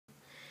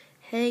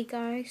Hey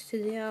guys,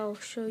 today I'll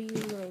show you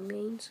my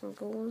mains and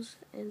goals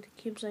and the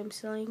cubes I'm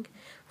selling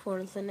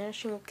for the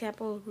National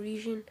Capital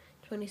Region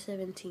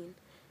 2017.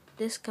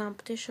 This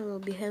competition will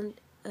be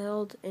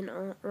held in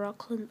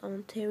Rockland,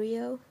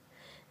 Ontario,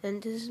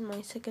 and this is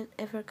my second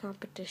ever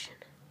competition.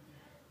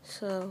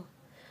 So,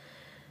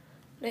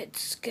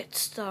 let's get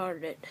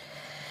started.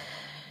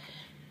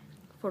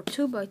 For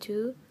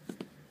 2x2,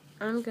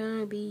 I'm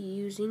gonna be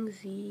using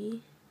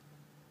the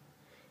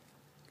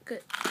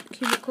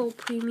Cubicle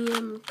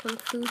Premium Kung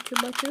Fu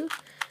 2x2.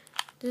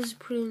 This is a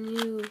pretty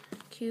new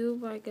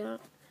cube I got.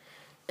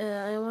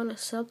 I want a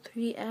sub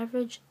 3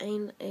 average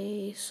and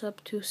a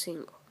sub 2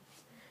 single.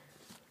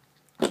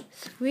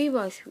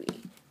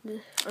 3x3.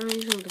 I'm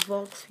using the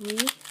valk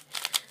 3.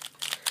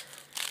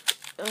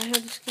 I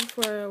had this cube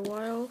for a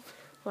while,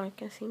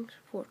 like I think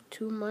for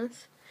 2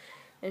 months,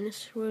 and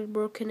it's really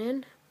broken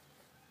in.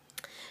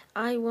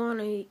 I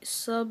want a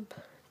sub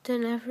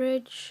 10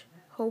 average,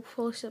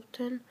 hopefully sub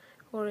 10,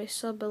 or a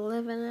sub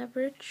 11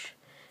 average,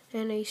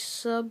 and a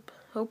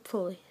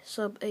hopefully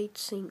sub 8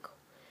 single.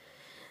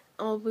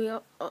 I'll be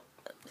a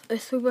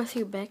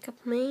 3x3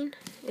 backup main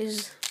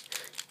is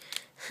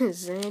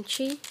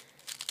zhanchi.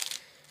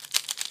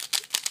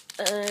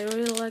 I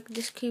really like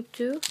this cube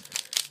too.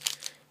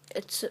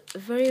 It's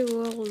very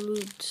well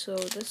lubed, so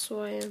that's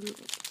why I'm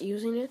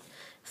using it.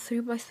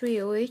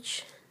 3x3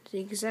 OH, the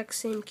exact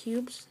same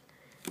cubes.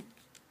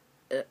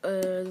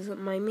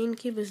 My main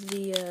cube is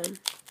the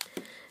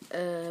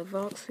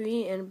valk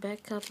 3 and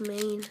backup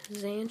main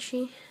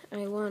zhanchi.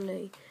 I want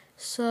a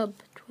sub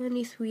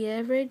 23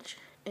 average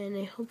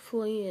and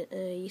hopefully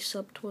a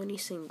sub 20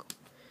 single.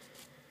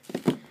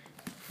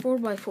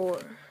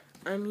 4x4.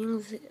 I'm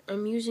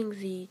using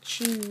the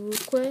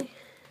qiyi.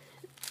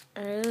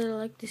 I really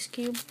like this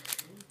cube.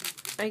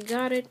 I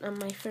got it on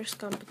my first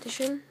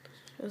competition,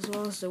 as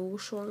well as the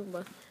wushuang.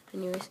 But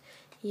anyways,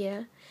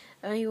 yeah,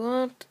 I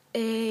want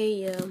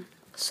a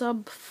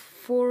sub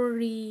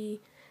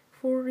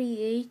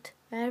 48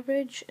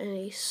 average and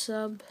a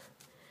sub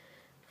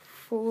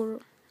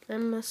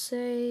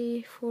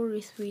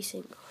 43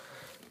 single.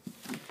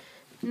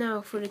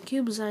 Now for the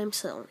cubes I'm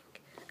selling.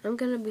 I'm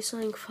gonna be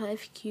selling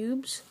 5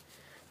 cubes.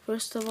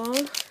 First of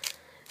all,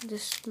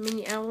 this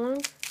mini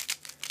aolong.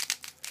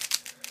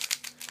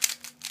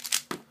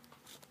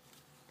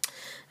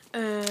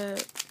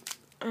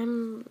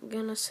 I'm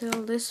gonna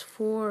sell this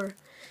for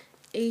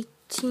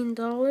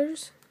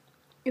 $18.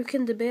 You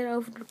can debate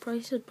over the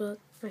prices, but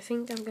I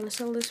think I'm gonna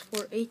sell this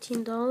for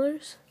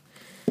 $18.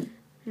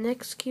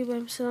 Next cube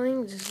I'm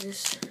selling is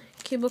this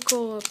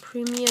Cubicle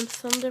Premium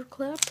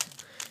Thunderclap.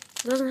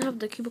 It doesn't have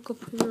the Cubicle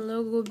Premium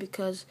logo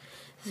because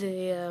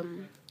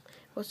the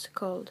what's it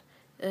called?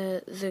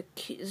 The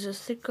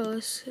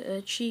thickless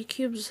qiyi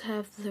cubes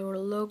have their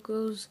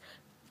logos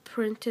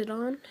printed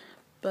on.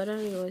 But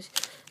anyways,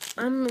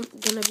 I'm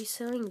gonna be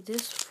selling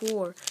this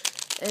for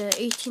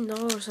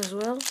 $18 as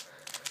well.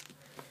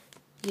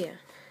 Yeah.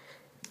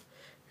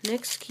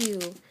 Next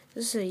cube.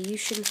 This is a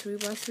yuxin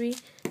 3x3.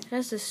 It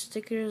has the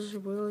stickers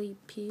really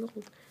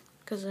peeled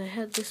because I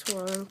had this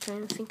for a long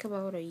time. I think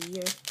about a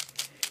year.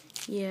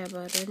 Yeah,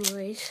 but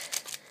anyways,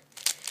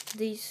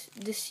 this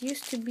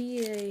used to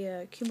be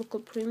a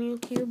Cubicle Premium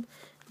cube,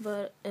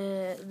 but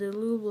the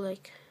lube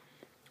like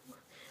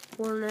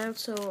worn out,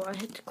 so I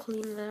had to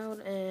clean it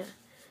out and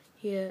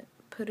yeah,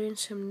 put in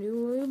some new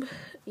lube.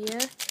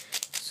 Yeah,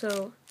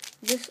 so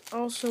this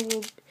also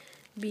will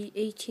be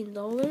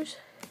 $18.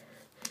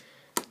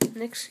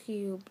 Next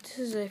cube. This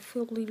is a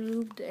fully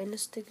lubed and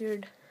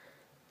stickered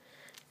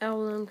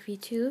aolong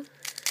wittwo.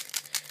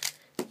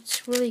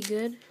 It's really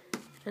good,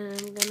 and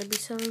I'm gonna be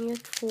selling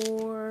it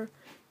for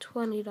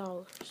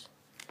 $20.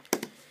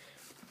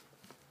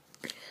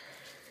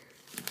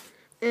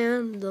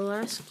 And the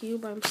last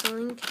cube I'm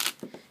selling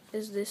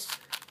is this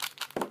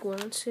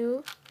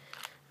guansu.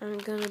 I'm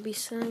gonna be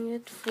selling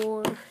it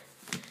for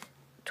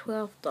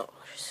 $12.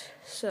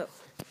 So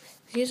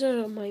these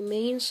are my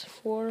mains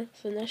for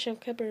the National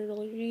Capital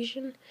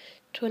Region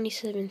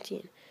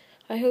 2017.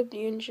 I hope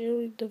you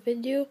enjoyed the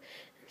video,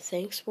 and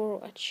thanks for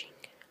watching.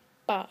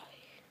 Bye.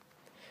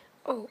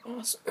 Oh,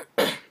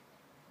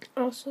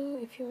 also,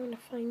 if you want to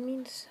find me,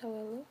 this is how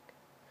I look,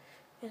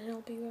 and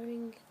I'll be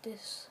wearing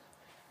this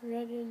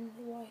red and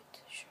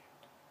white shirt.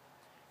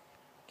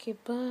 Okay,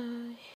 bye.